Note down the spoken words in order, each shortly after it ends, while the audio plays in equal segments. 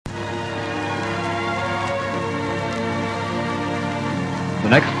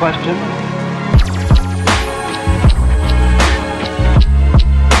Next question.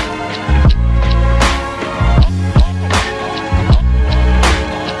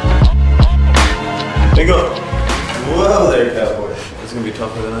 Bingo! Well there, cowboy. It's gonna be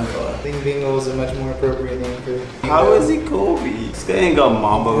tougher than I thought. I think Bingo is a much more appropriate name for Bingo. How is he Kobe? This guy ain't got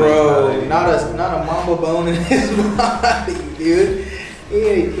mamba Bro, mentality. not a mamba bone in his body, dude.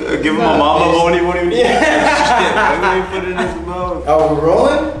 Give him a mamba bone, he won't even eat that shit. Why would he put it in his mouth? Oh, we're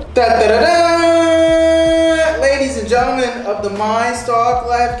rolling? Da-da-da-da! Ladies and gentlemen of the My Stock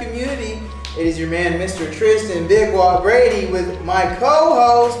Life community, it is your man, Mr. Tristan, Big Guap Brady, with my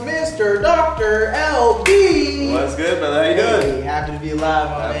co-host, Mr. Dr. LB. What's good, brother? How you doing? Hey, happy to be alive,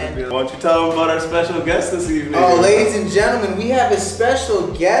 my man. Why don't you tell them about our special guest this evening? Oh, ladies and gentlemen, we have a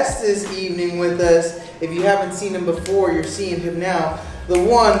special guest this evening with us. If you haven't seen him before, you're seeing him now. The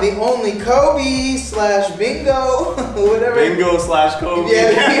one, the only Kobe / Bingo, whatever. Bingo / Kobe.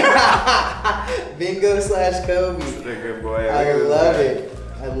 Yeah, Bingo / Kobe. He's a good boy. I love it.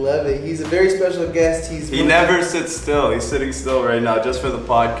 I love it. He's a very special guest. He never sits still. He's sitting still right now just for the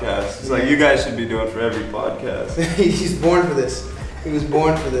podcast. He's like, you guys should be doing for every podcast. He's born for this. He was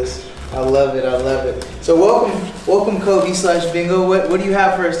born for this. I love it. I love it. So welcome Kobe / Bingo. What do you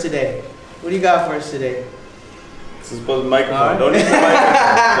have for us today? What do you got for us today? This is supposed to be microphone. Don't need the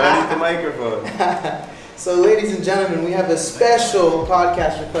microphone. Don't need the microphone. So, ladies and gentlemen, we have a special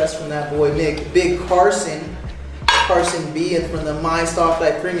podcast request from that boy, Big Carson B, and from the My Stock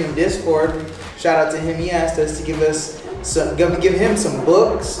Life Premium Discord. Shout out to him. He asked us to give him some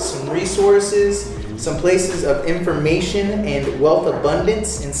books, some resources, some places of information and wealth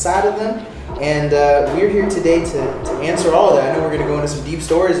abundance inside of them. And we're here today to answer all of that. I know we're going to go into some deep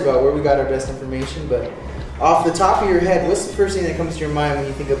stories about where we got our best information, but off the top of your head, what's the first thing that comes to your mind when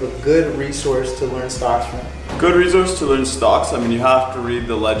you think of a good resource to learn stocks from? Good resource to learn stocks. I mean, you have to read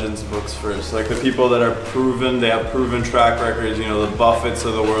the legends books first. Like the people that are proven, they have proven track records, you know, the Buffetts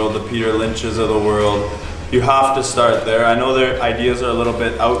of the world, the Peter Lynches of the world. You have to start there. I know their ideas are a little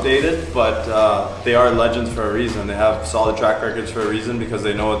bit outdated, but they are legends for a reason. They have solid track records for a reason because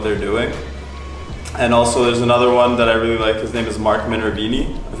they know what they're doing. And also there's another one that I really like. His name is Mark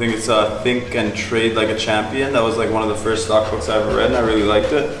Minervini. I think it's Think and Trade Like a Champion. That was like one of the first stock books I ever read, and I really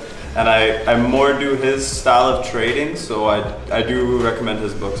liked it. And I more do his style of trading, so I do recommend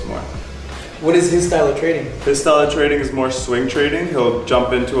his books more. What is his style of trading? His style of trading is more swing trading. He'll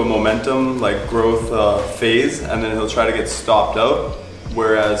jump into a momentum, like growth phase, and then he'll try to get stopped out.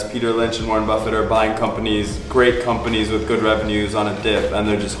 Whereas Peter Lynch and Warren Buffett are buying companies, great companies with good revenues on a dip, and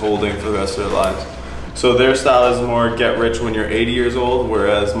they're just holding for the rest of their lives. So their style is more get rich when you're 80 years old,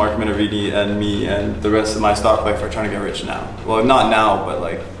 whereas Mark Minervini and me and the rest of my stock life are trying to get rich now. Well, not now, but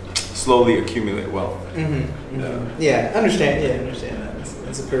like slowly accumulate wealth. Yeah, understand that.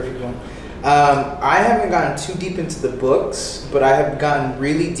 That's a perfect one. I haven't gotten too deep into the books, but I have gotten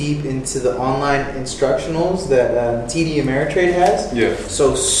really deep into the online instructionals that TD Ameritrade has. Yeah.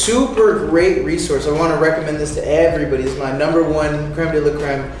 So super great resource. I want to recommend this to everybody. This is my number one creme de la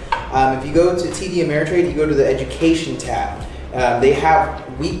creme. If you go to TD Ameritrade, you go to the education tab. They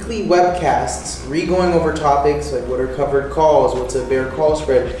have weekly webcasts going over topics like what are covered calls, what's a bear call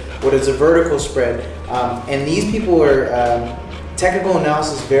spread, what is a vertical spread. And these people are technical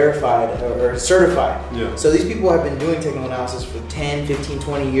analysis verified or certified. Yeah. So these people have been doing technical analysis for 10, 15,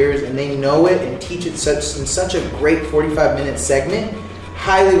 20 years, and they know it and teach it in such a great 45-minute segment.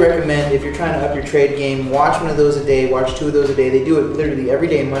 Highly recommend if you're trying to up your trade game, watch one of those a day, watch 2 of those a day. They do it literally every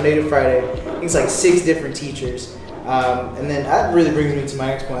day, Monday to Friday. I think it's like 6 different teachers. And then that really brings me to my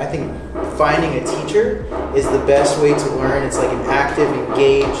next point. I think finding a teacher is the best way to learn. It's like an active,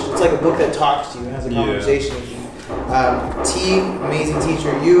 engaged, it's like a book that talks to you and has a conversation with you. T, amazing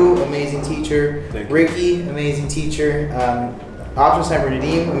teacher. You, amazing teacher. Ricky, amazing teacher. Options Time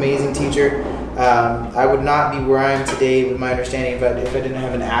Redeem, amazing teacher. I would not be where I am today with my understanding if I didn't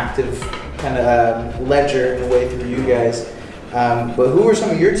have an active kind of ledger in the way through you guys. But who were some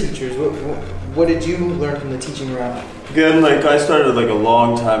of your teachers? What did you learn from the teaching round? Again, like I started like a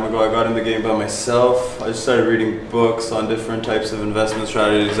long time ago. I got in the game by myself. I just started reading books on different types of investment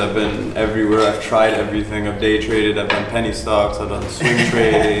strategies. I've been everywhere. I've tried everything. I've day traded. I've done penny stocks. I've done swing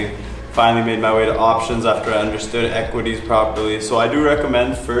trading. Finally made my way to options after I understood equities properly. So I do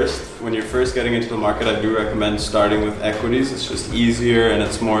recommend when you're first getting into the market, I do recommend starting with equities. It's just easier and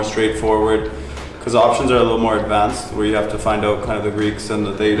it's more straightforward. Because options are a little more advanced, where you have to find out kind of the Greeks and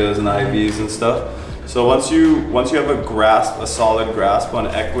the thetas and the IVs and stuff. So once you have a solid grasp on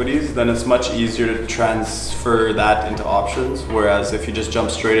equities, then it's much easier to transfer that into options. Whereas if you just jump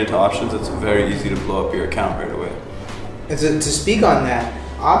straight into options, it's very easy to blow up your account right away. And to speak on that,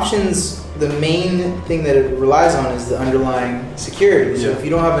 options, the main thing that it relies on is the underlying security. So if you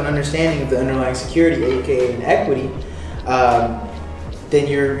don't have an understanding of the underlying security, aka an equity, then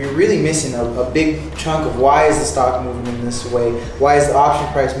you're really missing a big chunk of why is the stock moving in this way, why is the option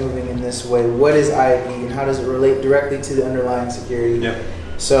price moving in this way, what is IV, and how does it relate directly to the underlying security.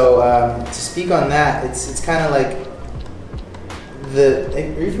 So to speak on that, it's kind of like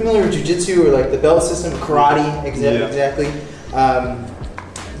are you familiar with jiu-jitsu or like the belt system, karate? Exactly.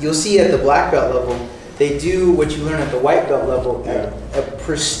 You'll see at the black belt level, they do what you learn at the white belt level, a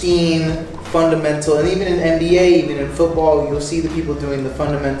pristine fundamental, and even in NBA, even in football, you'll see the people doing the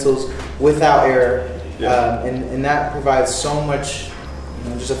fundamentals without error, and that provides so much,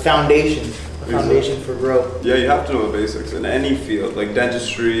 just a foundation for growth. Yeah, you have to know the basics in any field, like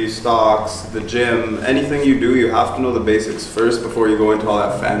dentistry, stocks, the gym, anything you do, you have to know the basics first before you go into all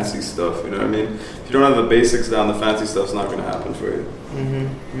that fancy stuff, you know what I mean? If you don't have the basics down, the fancy stuff's not going to happen for you.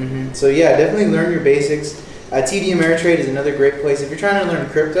 So yeah, definitely learn your basics. TD Ameritrade is another great place. If you're trying to learn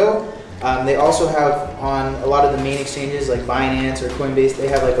crypto, they also have on a lot of the main exchanges like Binance or Coinbase, they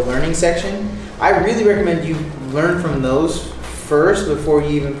have like a learning section. I really recommend you learn from those first before you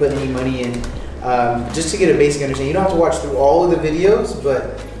even put any money in, just to get a basic understanding. You don't have to watch through all of the videos,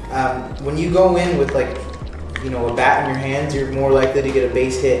 but when you go in with like, a bat in your hands, you're more likely to get a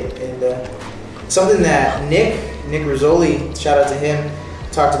base hit. And something that Nick Rizzoli, shout out to him,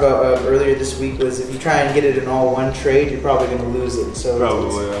 talked about earlier this week was if you try and get it in all one trade, you're probably going to lose it. So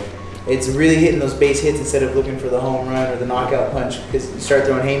it's really hitting those base hits instead of looking for the home run or the knockout punch, because you start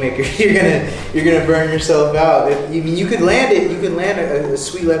throwing haymakers, you're gonna burn yourself out. You could land it, you could land a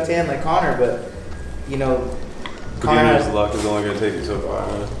sweet left hand like Connor, but beginner's luck is only gonna take you so far.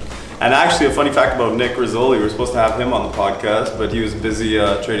 Right? And actually, a funny fact about Nick Rizzoli, we were supposed to have him on the podcast, but he was busy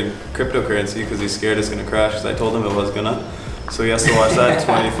trading cryptocurrency because he's scared it's gonna crash. Because I told him it was gonna. So he has to watch that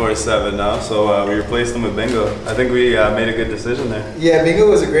 24/7 now. So we replaced him with Bingo. I think we made a good decision there. Yeah, Bingo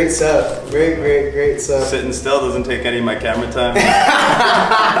was a great sub. Great sub. Sitting still doesn't take any of my camera time.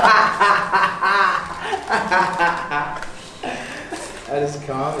 That is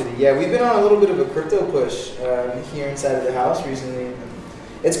comedy. Yeah, we've been on a little bit of a crypto push here inside of the house recently.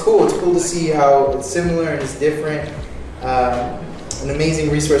 It's cool. It's cool to see how it's similar and it's different. An amazing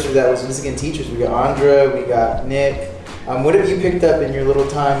resource for that was Michigan teachers. We got Andra, we got Nick. What have you picked up in your little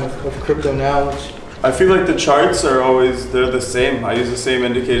time of crypto knowledge? I feel like the charts are they're the same. I use the same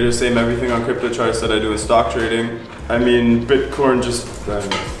indicators, same everything on crypto charts that I do with stock trading. I mean, Bitcoin just,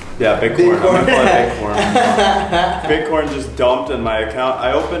 Bitcoin. I'm gonna call it Bitcoin. Bitcoin just dumped in my account.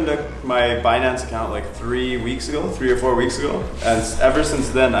 I opened my Binance account like 3 or 4 weeks ago. And ever since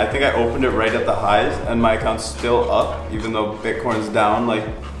then, I think I opened it right at the highs and my account's still up, even though Bitcoin's down like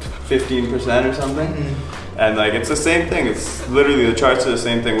 15% or something. And like it's the same thing. It's literally the charts are the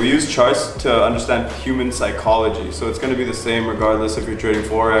same thing. We use charts to understand human psychology. So it's going to be the same regardless if you're trading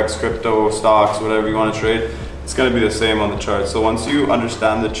Forex, crypto, stocks, whatever you want to trade. It's going to be the same on the charts. So once you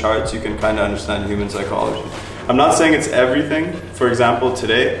understand the charts, you can kind of understand human psychology. I'm not saying it's everything. For example,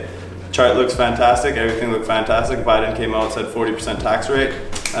 today, chart looks fantastic. Everything looked fantastic. Biden came out, said 40% tax rate,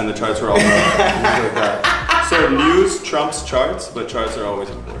 and the charts were all like that. So news trumps charts, but charts are always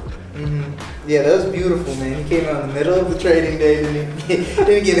important. Yeah, that was beautiful, man. He came out in the middle of the trading day,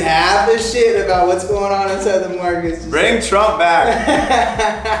 didn't give half a shit about what's going on inside the markets. Bring Trump back.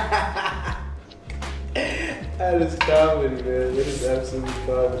 That is comedy, man. That is absolutely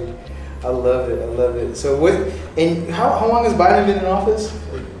comedy. I love it. So how long has Biden been in office?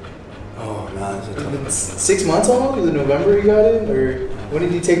 Oh man, it's a tough one. 6 months almost? Was it November he got in? Or when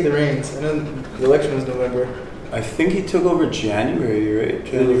did he take the reins? I know the election was November. I think he took over January, right?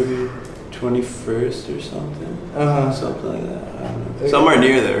 January 21st or something. Something like that. I don't know. Okay. Somewhere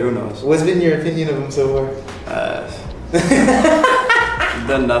near there, who knows? What's been your opinion of him so far? He's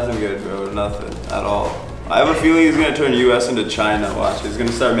done nothing good, bro. Nothing at all. I have a feeling he's going to turn US into China. Watch. He's going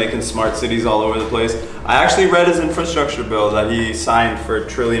to start making smart cities all over the place. I actually read his infrastructure bill that he signed for $1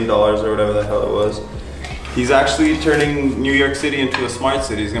 trillion or whatever the hell it was. He's actually turning New York City into a smart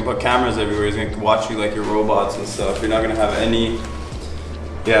city. He's going to put cameras everywhere. He's going to watch you like your robots and stuff. You're not going to have any...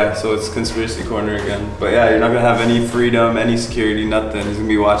 Yeah, so it's conspiracy corner again. But yeah, you're not going to have any freedom, any security, nothing. He's going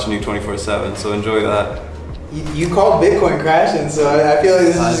to be watching you 24/7, so enjoy that. You called Bitcoin crashing, so I feel like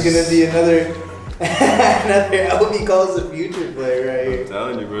this is going to be another LB calls the future play right here. I'm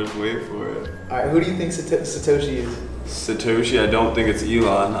telling you, bro, just wait for it. Alright, who do you think Satoshi is? Satoshi, I don't think it's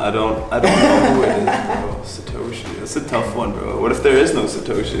Elon. I don't know who it is, bro. Satoshi, that's a tough one, bro. What if there is no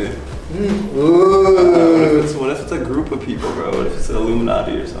Satoshi? What if it's a group of people, bro? What if it's an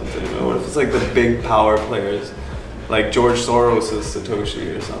Illuminati or something, bro? What if it's like the big power players? like George Soros is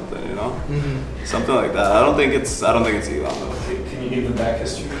Satoshi or something, you know, something like that. I don't think it's Elon though. Can you give the back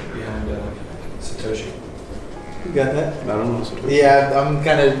history behind Satoshi? You got that? I don't know Satoshi. Yeah, I'm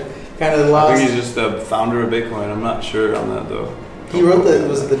kind of lost. I think he's just the founder of Bitcoin. I'm not sure on that though. He wrote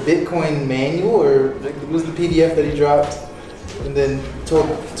was it the Bitcoin manual, or it was the PDF that he dropped, and then told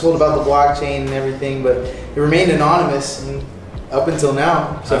about the blockchain and everything, but it remained anonymous and up until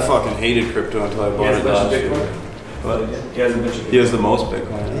now. So I fucking hated crypto until I bought it last year. What? He has a bunch of Bitcoin. He has the most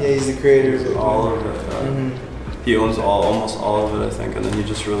Bitcoin. Yeah, he's the creator of it. All of it. He owns almost all of it, I think, and then he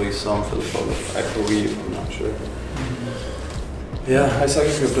just released some for the public. I believe, I'm not sure. Yeah, I suck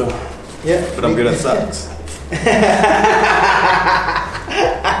at crypto. Yeah, but I'm good at stocks.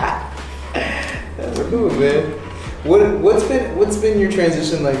 That's cool, man. What's been your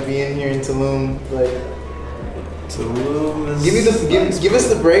transition like being here in Tulum? Like, Tulum is... Give us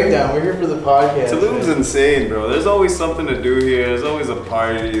the breakdown. We're here for the podcast. Tulum's insane, bro. There's always something to do here. There's always a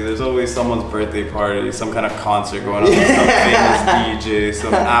party. There's always someone's birthday party, some kind of concert going on, some famous DJ,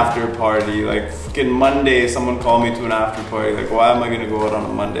 some after party. Like fucking Monday, someone called me to an after party. Like, why am I gonna go out on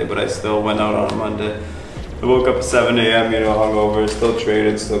a Monday? But I still went out on a Monday. I woke up at 7 a.m., hungover, still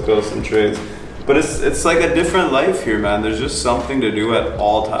traded, still closed some trades. But it's like a different life here, man. There's just something to do at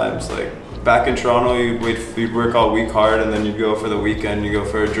all times. Like, back in Toronto, you'd work all week hard, and then you'd go for the weekend, you go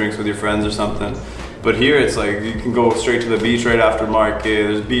for drinks with your friends or something. But here, it's like, you can go straight to the beach right after market.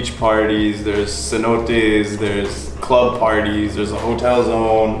 There's beach parties, there's cenotes, there's club parties, there's a hotel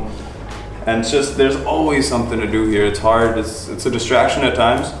zone. And it's just, there's always something to do here. It's hard, it's a distraction at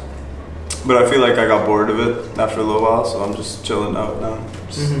times. But I feel like I got bored of it after a little while, so I'm just chilling out now.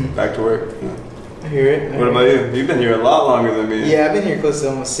 Just back to work. Yeah. I hear it. What about you? You've been here a lot longer than me. Yeah, I've been here close to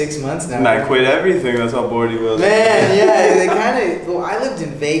almost 6 months now. And I quit everything. That's how bored he was. Man, yeah, they kind of. Well, I lived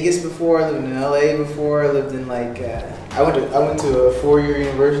in Vegas before. I lived in LA before. I lived in like. I went to a 4-year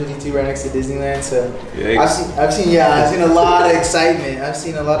university too, right next to Disneyland. So Yikes. I've seen a lot of excitement. I've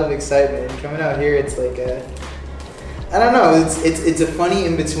seen a lot of excitement. And coming out here, it's like I don't know. It's a funny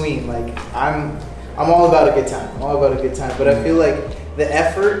in between. Like I'm all about a good time. I'm all about a good time. But I feel like the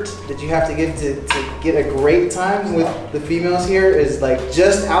effort that you have to give to get a great time with the females here is like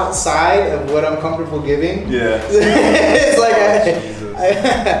just outside of what I'm comfortable giving. Yeah. It's like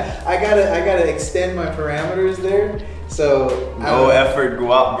I gotta extend my parameters there. So no effort,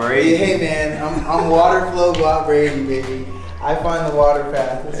 Guap Brady. Hey man, I'm water flow Guap Brady, baby. I find the water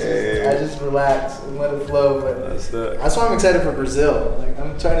path. I just relax and let it flow. But that's why I'm excited for Brazil. Like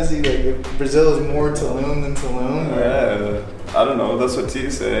I'm trying to see like if Brazil is more Tulum than Tulum. Yeah. I don't know. That's what T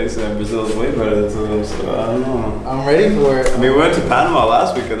said. He said Brazil is way better than Tulum, so I don't know. I'm ready for it. I mean, we went to Panama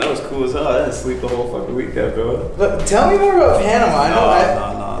last weekend. That was cool as hell. I didn't sleep the whole fucking weekend, bro. But tell me more about Panama.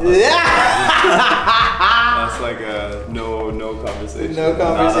 No. That's like a no conversation. No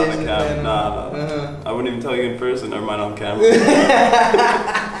conversation. Nah. I wouldn't even tell you in person. Never mind on camera.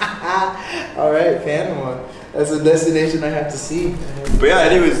 All right, Panama. That's a destination I have to see. But yeah,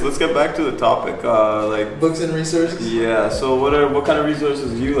 anyways, let's get back to the topic. Like books and resources. Yeah. So what kind of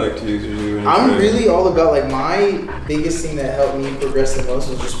resources do you like to use usually? I'm really all about like my biggest thing that helped me progress the most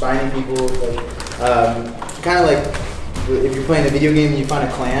was just finding people like kind of like if you're playing a video game and you find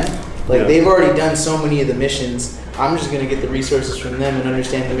a clan. Like they've already done so many of the missions. I'm just gonna get the resources from them and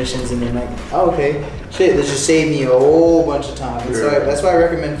understand the missions, and then like, oh, okay, shit, this just saved me a whole bunch of time. And so that's why I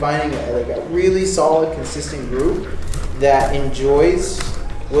recommend finding a really solid, consistent group that enjoys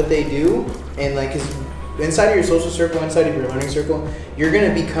what they do, and like, cause inside of your social circle, inside of your learning circle, you're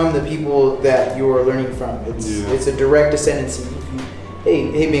gonna become the people that you are learning from. It's a direct ascendancy.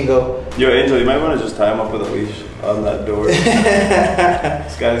 Hey, Bingo. Yo, Angel, you might want to just tie him up with a leash on that door.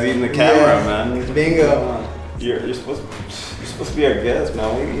 This guy's eating the camera, man. Bingo. You're supposed to be our guest, man.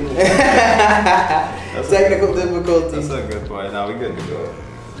 What are you eating? Technical difficulties. That's a good boy. Now we good to go.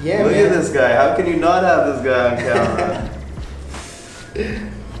 Yeah, Look at this guy. How can you not have this guy on camera?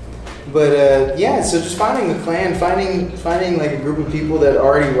 But so just finding a clan, finding like a group of people that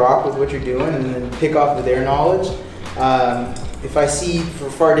already rock with what you're doing, and then pick off of their knowledge. If I see for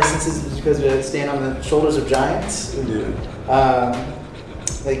far distances, it's because we stand on the shoulders of giants.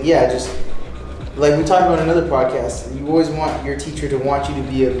 Just like we talked about in another podcast, you always want your teacher to want you to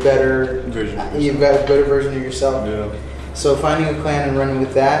be a better version of yourself. Yeah. So finding a clan and running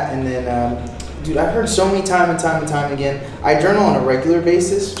with that, and then, dude, I've heard so many time and time again. I journal on a regular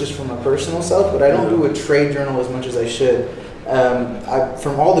basis, just for my personal self, but I don't do a trade journal as much as I should.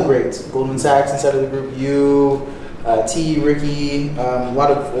 From all the greats, Goldman Sachs inside of the group, T, Ricky, a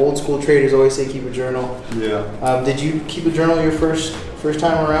lot of old school traders always say keep a journal. Yeah. Did you keep a journal your first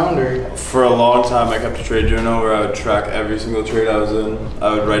time around, or? For a long time, I kept a trade journal where I would track every single trade I was in.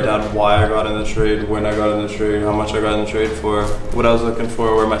 I would write down why I got in the trade, when I got in the trade, how much I got in the trade for, what I was looking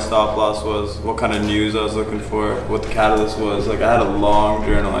for, where my stop loss was, what kind of news I was looking for, what the catalyst was. Like, I had a long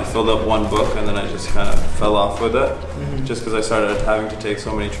journal. I filled up one book and then I just kind of fell off with it, just because I started having to take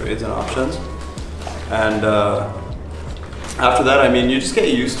so many trades and options. And after that, I mean, you just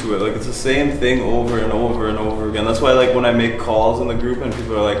get used to it. Like, it's the same thing over and over and over again. That's why, like, when I make calls in the group and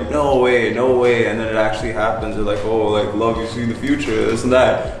people are like, no way, and then it actually happens, they're like, oh, like, love, you see the future, this and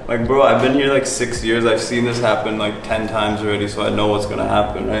that. Like, bro, I've been here like 6 years. I've seen this happen like 10 times already, so I know what's gonna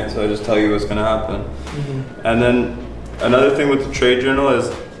happen, right? So I just tell you what's gonna happen. And then another thing with the trade journal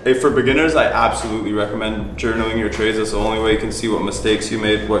is, for beginners, I absolutely recommend journaling your trades. That's the only way you can see what mistakes you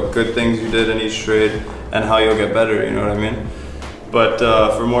made, what good things you did in each trade, and how you'll get better, you know what I mean? But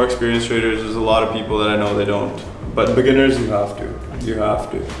for more experienced traders, there's a lot of people that I know they don't. But beginners, you have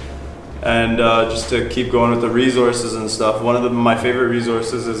to. And just to keep going with the resources and stuff, one of my favorite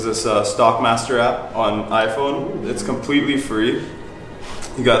resources is this Stockmaster app on iPhone. It's completely free.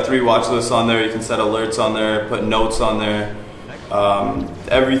 You got 3 watch lists on there, you can set alerts on there, put notes on there.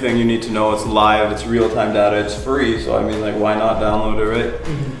 Everything you need to know. It's live, it's real-time data, it's free, so I mean, like, why not download it, right?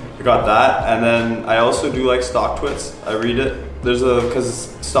 I got that, and then I also do like StockTwits. I read it. Because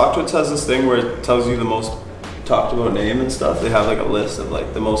StockTwits has this thing where it tells you the most talked about name and stuff. They have like a list of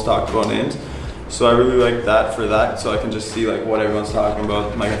like the most talked about names. So I really like that for that, so I can just see like what everyone's talking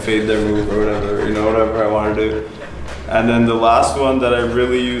about. I can fade their move or whatever, you know, whatever I want to do. And then the last one that I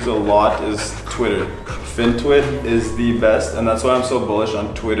really use a lot is Twitter. FinTwit is the best, and that's why I'm so bullish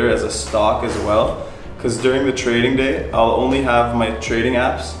on Twitter as a stock as well. Because during the trading day, I'll only have my trading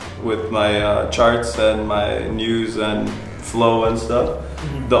apps with my charts and my news and flow and stuff.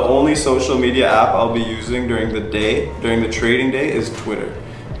 The only social media app I'll be using during the trading day is Twitter.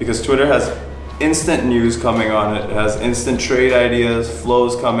 Because Twitter has instant news coming on it. It has instant trade ideas,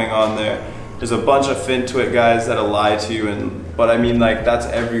 flows coming on there. There's a bunch of FinTwit guys that'll lie to you, but I mean, like, that's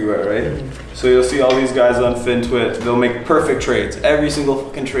everywhere, right? So you'll see all these guys on FinTwit, they'll make perfect trades. Every single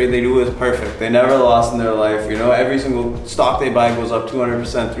fucking trade they do is perfect. They never lost in their life, you know? Every single stock they buy goes up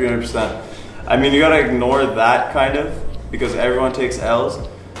 200%, 300%. I mean, you gotta ignore that kind of, because everyone takes L's,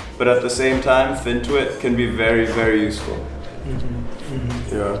 but at the same time, FinTwit can be very, very useful.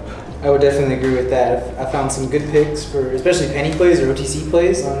 Yeah. I would definitely agree with that. I found some good picks for, especially penny plays or OTC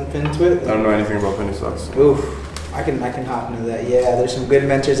plays on FinTwit. I don't know anything about penny stocks. Oof, I can hop into that. Yeah, there's some good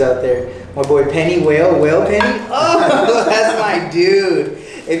mentors out there. My boy Penny Whale Penny. Oh, that's my dude.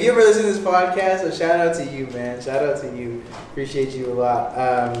 If you ever listen to this podcast, a shout out to you, man. Shout out to you. Appreciate you a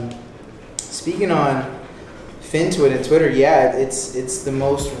lot. Speaking on FinTwit and Twitter, yeah, it's the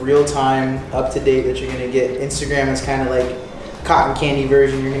most real time, up to date that you're gonna get. Instagram is kind of like cotton candy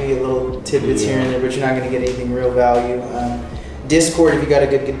version. You're gonna get little tidbits here and there, but you're not gonna get anything real value. Discord, if you got a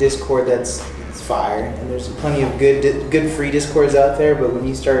good Discord, it's fire, and there's plenty of good free Discords out there. But when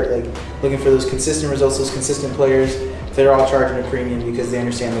you start like looking for those consistent results, those consistent players, they're all charging a premium because they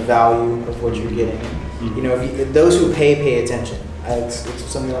understand the value of what you're getting. You know, if those who pay attention. It's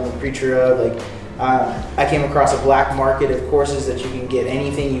something I'm a preacher of. Like, I came across a black market of courses that you can get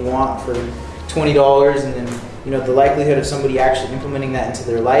anything you want for $20, and then, you know, the likelihood of somebody actually implementing that into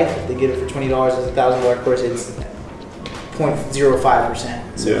their life, if they get it for $20 as a $1,000 course, it's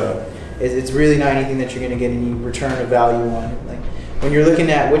 0.05%. So yeah, it's really not anything that you're going to get any return of value on. Like, when you're looking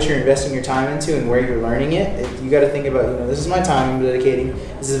at what you're investing your time into and where you're learning it, you got to think about, you know, this is my time I'm dedicating.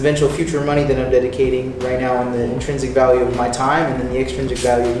 This is eventual future money that I'm dedicating right now on the intrinsic value of my time, and then the extrinsic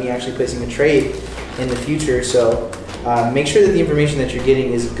value of me actually placing a trade in the future. So make sure that the information that you're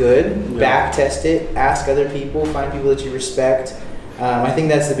getting is good. Back test it. Ask other people. Find people that you respect. I think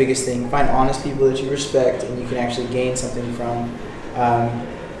that's the biggest thing. Find honest people that you respect and you can actually gain something from.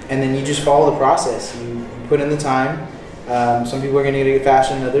 And then you just follow the process. You put in the time. Some people are going to get it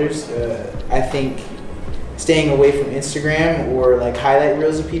faster than others. I think staying away from Instagram or like highlight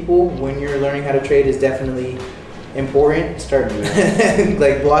reels of people when you're learning how to trade is definitely important. Start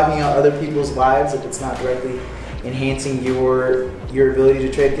like blocking out other people's lives if it's not directly enhancing your ability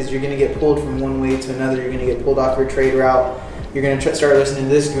to trade, because you're going to get pulled from one way to another. You're going to get pulled off your trade route. You're going to start listening to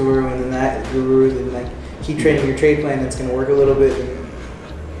this guru and then that guru, and like keep trading your trade plan that's going to work a little bit.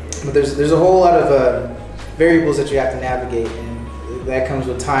 But there's a whole lot of variables that you have to navigate, and that comes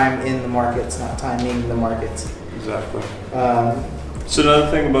with time in the markets, not timing the markets. Exactly. So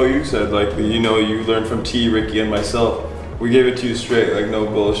another thing about you said, like, you know, you learned from T, Ricky, and myself. we gave it to you straight, like no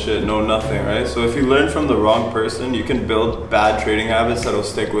bullshit, no nothing, right? So if you learn from the wrong person, you can build bad trading habits that'll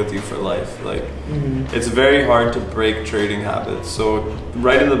stick with you for life. Like, it's very hard to break trading habits. So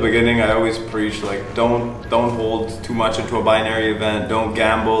right in the beginning, I always preach, like, don't hold too much into a binary event. Don't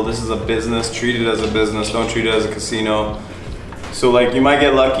gamble. This is a business. Treat it as a business. Don't treat it as a casino. So like, you might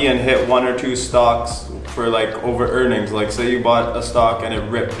get lucky and hit 1 or 2 stocks for like over earnings. Like, say you bought a stock and it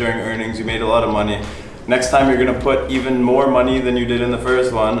ripped during earnings, you made a lot of money. Next time you're gonna put even more money than you did in the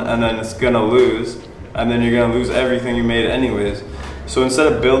first one, and then it's gonna lose, and then you're gonna lose everything you made anyways. So instead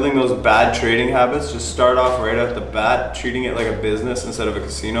of building those bad trading habits, just start off right at the bat, treating it like a business instead of a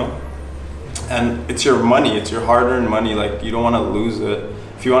casino. And it's your money, it's your hard-earned money. Like, you don't wanna lose it.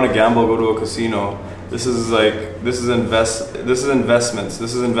 If you wanna gamble, go to a casino. This is investments.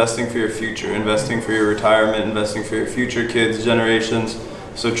 This is investing for your future, investing for your retirement, investing for your future kids, generations.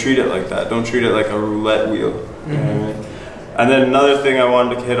 So treat it like that. Don't treat it like a roulette wheel. You know what I mean? And then another thing I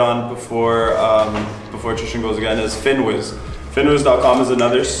wanted to hit on before Tristan goes again is Finwiz. Finwiz.com is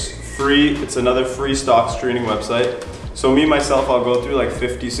another free stocks trading website. So me, myself, I'll go through like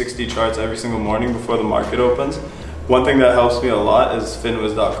 50, 60 charts every single morning before the market opens. One thing that helps me a lot is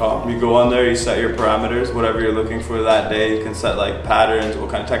Finwiz.com. You go on there, you set your parameters, whatever you're looking for that day. You can set like patterns, what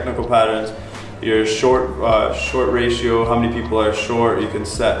kind of technical patterns, your short ratio, how many people are short. You can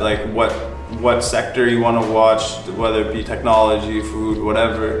set like what sector you want to watch, whether it be technology, food,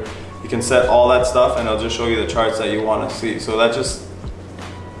 whatever. You can set all that stuff and it'll just show you the charts that you want to see. So that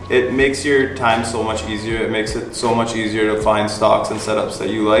it makes your time so much easier. It makes it so much easier to find stocks and setups that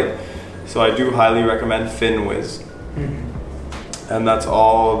you like. So I do highly recommend Finwiz. And that's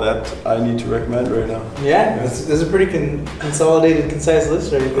all that I need to recommend right now. Yeah, that's a pretty consolidated, concise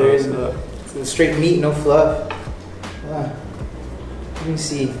list right there. It's straight meat, no fluff. Let me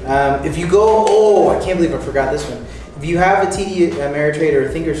see. If you go, I can't believe I forgot this one. If you have a TD Ameritrade or a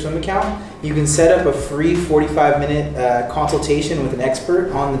Thinkorswim account, you can set up a free 45-minute consultation with an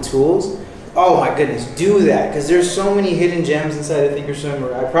expert on the tools. Oh my goodness, do that, because there's so many hidden gems inside of Thinkorswim.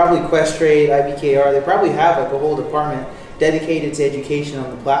 Or I probably Questrade, IBKR, they probably have like a whole department dedicated to education on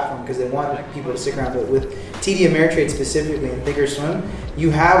the platform because they want people to stick around. But with TD Ameritrade specifically and Thinkorswim, you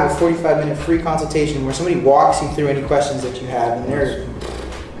have a 45-minute free consultation where somebody walks you through any questions that you have, and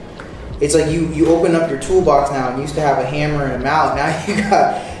it's like you open up your toolbox now, and you used to have a hammer and a mallet. Now you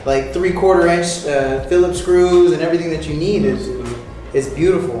got like 3/4 inch Phillips screws and everything that you need. It's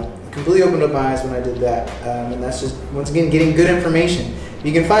beautiful. Completely opened up my eyes when I did that, and that's just, once again, getting good information.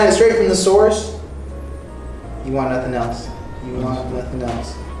 You can find it straight from the source. You want nothing else. You want nothing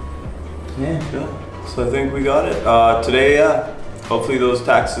else. Yeah. So I think we got it today. Hopefully those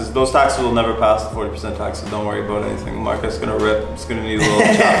taxes will never pass the 40% taxes. Don't worry about anything. The market's gonna rip. It's gonna need a little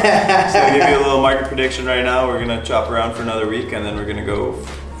chop. So I'll give you a little market prediction right now. We're gonna chop around for another week, and then we're gonna go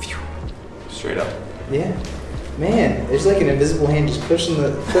straight up. Yeah. Man, there's like an invisible hand just pushing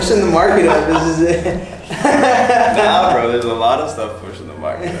the market up. This is it. Nah, bro, there's a lot of stuff pushing the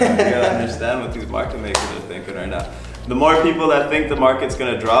market up. You gotta understand what these market makers are thinking right now. The more people that think the market's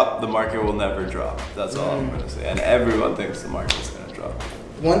gonna drop, the market will never drop. That's all I'm gonna say. And everyone thinks the market's gonna drop.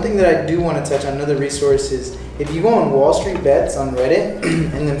 One thing that I do want to touch on, another resource, is if you go on Wall Street Bets on Reddit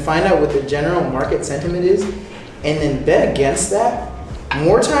and then find out what the general market sentiment is, and then bet against that,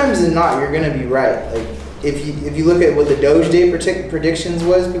 more times than not, you're gonna be right. Like, if you look at what the Doge Day predictions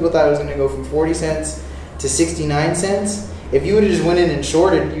was, people thought it was going to go from 40 cents to 69 cents. If you would have just went in and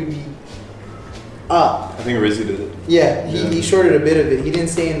shorted, you'd be up. I think Rizzy did it. Yeah, he shorted a bit of it. He didn't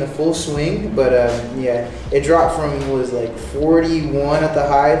stay in the full swing, but it dropped from, what was like 41 at the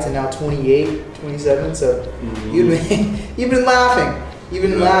high to now 28, 27. So you've been laughing. You've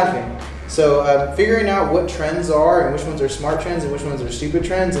been laughing. So figuring out what trends are and which ones are smart trends and which ones are stupid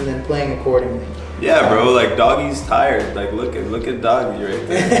trends, and then playing accordingly. Yeah, bro. Like, Doggy's tired. Like, look at Doggy right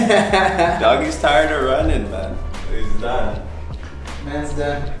there. Doggy's tired of running, man. He's done. Man's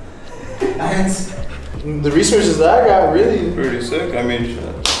done. The resources that I got, really pretty sick. I mean, shit.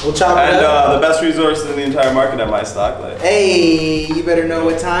 We'll chop it up. And the best resources in the entire market at my stock life. Hey, you better know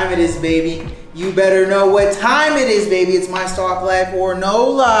what time it is, baby. You better know what time it is, baby. It's My Stock Life or No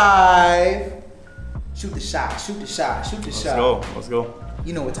Life. Shoot the shot. Shoot the shot. Shoot the shot. Let's go.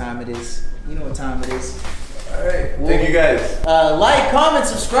 You know what time it is. All right. Thank you guys. Like, comment,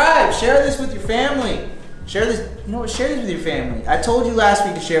 subscribe. Share this with your family. Share this with your family. I told you last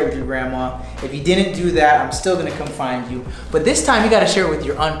week to share it with your grandma. If you didn't do that, I'm still gonna come find you. But this time you gotta share it with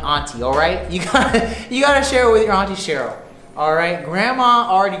your auntie, all right? You gotta share it with your auntie Cheryl. All right, Grandma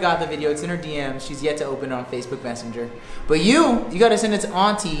already got the video. It's in her DMs. She's yet to open it on Facebook Messenger. But you gotta send it to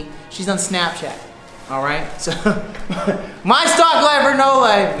Auntie. She's on Snapchat. All right. So my stock life or no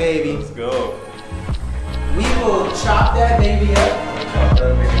life, baby. Let's go. We will chop that baby up.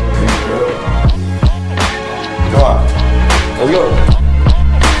 Come on. Let's go.